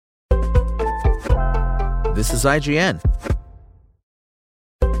This is IGN.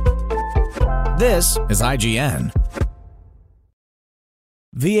 This is IGN.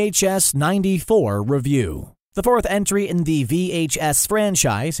 VHS 94 Review. The fourth entry in the VHS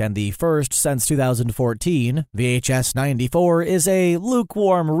franchise and the first since 2014, VHS 94 is a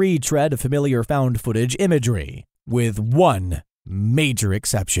lukewarm retread of familiar found footage imagery, with one major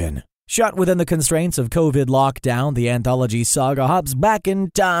exception. Shot within the constraints of COVID lockdown, the anthology saga hops back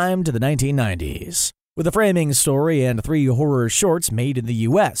in time to the 1990s, with a framing story and 3 horror shorts made in the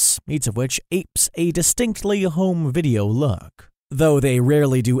US, each of which apes a distinctly home video look, though they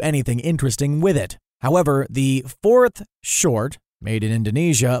rarely do anything interesting with it. However, the fourth short, made in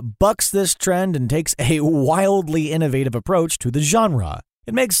Indonesia, bucks this trend and takes a wildly innovative approach to the genre.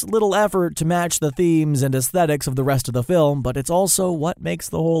 It makes little effort to match the themes and aesthetics of the rest of the film, but it's also what makes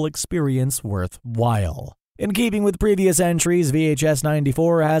the whole experience worthwhile. In keeping with previous entries, VHS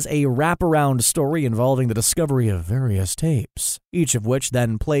 94 has a wraparound story involving the discovery of various tapes, each of which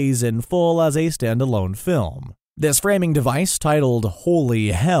then plays in full as a standalone film. This framing device, titled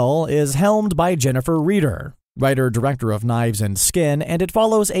Holy Hell, is helmed by Jennifer Reeder, writer-director of Knives and Skin, and it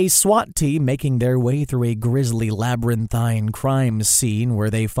follows a SWAT team making their way through a grisly labyrinthine crime scene where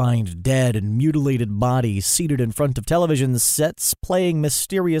they find dead and mutilated bodies seated in front of television sets playing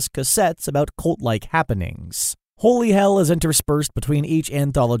mysterious cassettes about cult-like happenings. Holy Hell is interspersed between each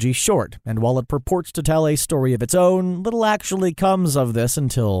anthology short, and while it purports to tell a story of its own, little actually comes of this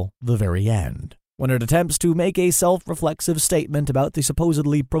until the very end, when it attempts to make a self-reflexive statement about the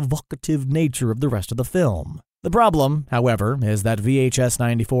supposedly provocative nature of the rest of the film. The problem, however, is that VHS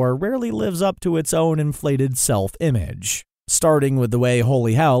 94 rarely lives up to its own inflated self-image, starting with the way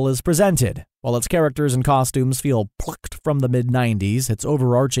Holy Hell is presented. While its characters and costumes feel plucked from the mid-90s, its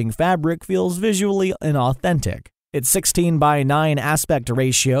overarching fabric feels visually inauthentic. Its 16:9 aspect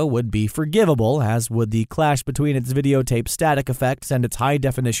ratio would be forgivable, as would the clash between its videotape static effects and its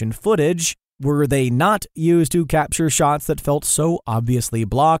high-definition footage, were they not used to capture shots that felt so obviously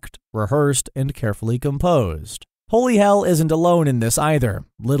blocked, rehearsed, and carefully composed. Holy Hell isn't alone in this either.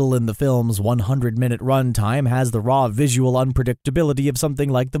 Little in the film's 100-minute runtime has the raw visual unpredictability of something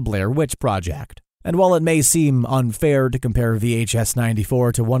like the Blair Witch Project. And while it may seem unfair to compare VHS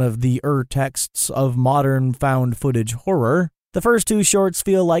 94 to one of the texts of modern found footage horror, the first 2 shorts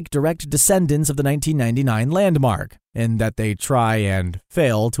feel like direct descendants of the 1999 landmark, in that they try and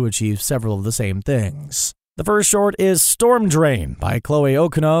fail to achieve several of the same things. The first short is Storm Drain by Chloe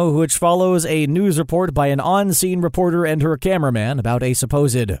Okino, which follows a news report by an on-scene reporter and her cameraman about a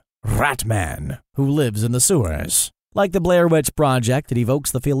supposed rat man who lives in the sewers. Like the Blair Witch Project, it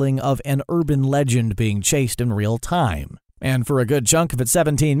evokes the feeling of an urban legend being chased in real time. And for a good chunk of its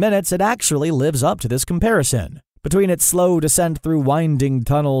 17 minutes, it actually lives up to this comparison. Between its slow descent through winding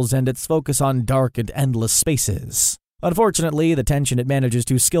tunnels and its focus on dark and endless spaces. Unfortunately, the tension it manages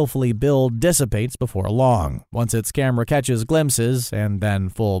to skillfully build dissipates before long, once its camera catches glimpses and then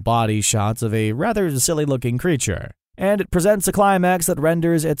full body shots of a rather silly-looking creature. And it presents a climax that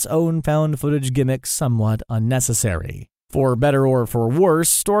renders its own found footage gimmick somewhat unnecessary. For better or for worse,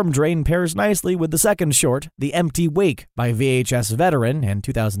 Storm Drain pairs nicely with the second short, The Empty Wake by VHS veteran and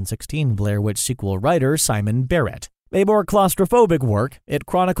 2016 Blair Witch sequel writer Simon Barrett. A more claustrophobic work, it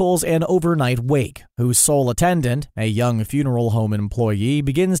chronicles an overnight wake, whose sole attendant, a young funeral home employee,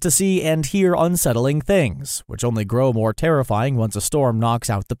 begins to see and hear unsettling things, which only grow more terrifying once a storm knocks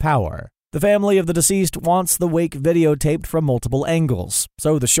out the power. The family of the deceased wants the wake videotaped from multiple angles,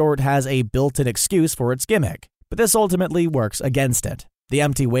 so the short has a built-in excuse for its gimmick. But this ultimately works against it. The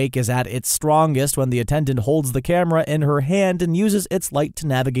Empty Wake is at its strongest when the attendant holds the camera in her hand and uses its light to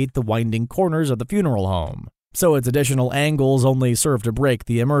navigate the winding corners of the funeral home. So its additional angles only serve to break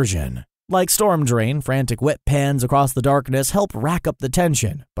the immersion. Like Storm Drain, frantic whip pans across the darkness help rack up the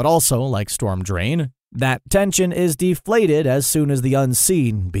tension, but also, like Storm Drain, that tension is deflated as soon as the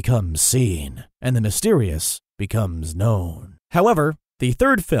unseen becomes seen, and the mysterious becomes known. However, the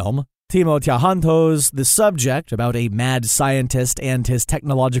third film, Timo Tjahjanto's The Subject, about a mad scientist and his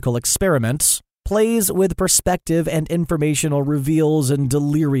technological experiments, plays with perspective and informational reveals in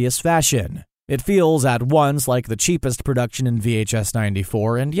delirious fashion. It feels at once like the cheapest production in VHS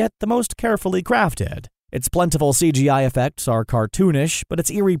 94 and yet the most carefully crafted. Its plentiful CGI effects are cartoonish, but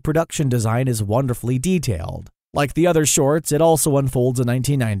its eerie production design is wonderfully detailed. Like the other shorts, it also unfolds in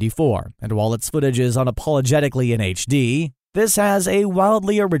 1994, and while its footage is unapologetically in HD, this has a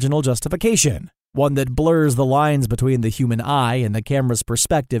wildly original justification, one that blurs the lines between the human eye and the camera's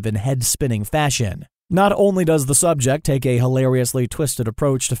perspective in head-spinning fashion. Not only does the subject take a hilariously twisted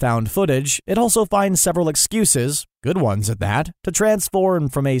approach to found footage, it also finds several excuses, good ones at that, to transform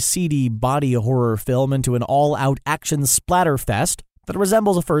from a seedy body horror film into an all-out action splatterfest that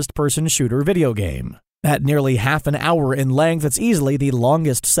resembles a first-person shooter video game. At nearly half an hour in length, it's easily the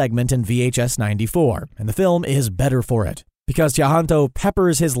longest segment in VHS 94, and the film is better for it, because Tjahjanto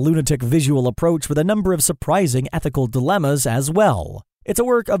peppers his lunatic visual approach with a number of surprising ethical dilemmas as well. It's a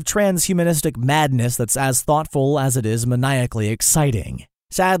work of transhumanistic madness that's as thoughtful as it is maniacally exciting.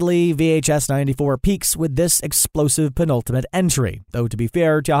 Sadly, VHS 94 peaks with this explosive penultimate entry, though to be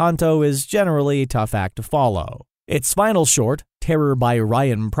fair, Tjahjanto is generally a tough act to follow. Its final short, Terror by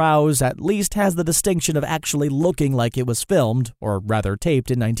Ryan Prowse, at least has the distinction of actually looking like it was filmed, or rather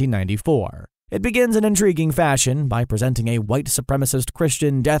taped, in 1994. It begins in intriguing fashion by presenting a white supremacist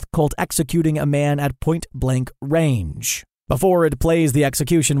Christian death cult executing a man at point-blank range, before it plays the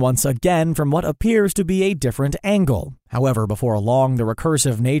execution once again from what appears to be a different angle. However, before long, the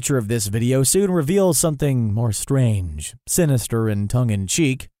recursive nature of this video soon reveals something more strange, sinister, and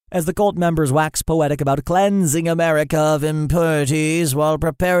tongue-in-cheek, as the cult members wax poetic about cleansing America of impurities while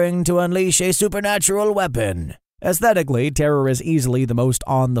preparing to unleash a supernatural weapon. Aesthetically, Terror is easily the most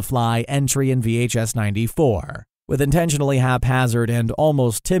on-the-fly entry in VHS 94, with intentionally haphazard and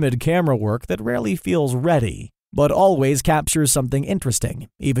almost timid camera work that rarely feels ready, but always captures something interesting,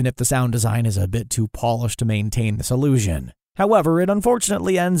 even if the sound design is a bit too polished to maintain this illusion. However, it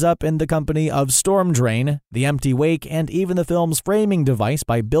unfortunately ends up in the company of Storm Drain, The Empty Wake, and even the film's framing device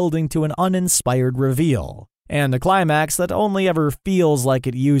by building to an uninspired reveal, and a climax that only ever feels like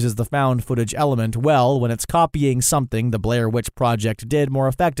it uses the found footage element well when it's copying something the Blair Witch Project did more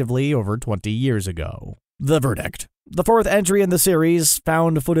effectively over 20 years ago. The verdict. The fourth entry in the series,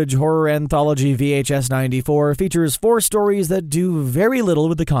 Found Footage Horror Anthology VHS 94, features 4 stories that do very little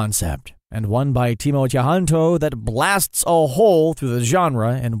with the concept, and one by Timo Tjahjanto that blasts a hole through the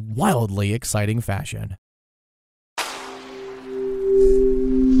genre in wildly exciting fashion.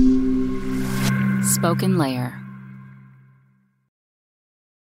 Spoken Layer.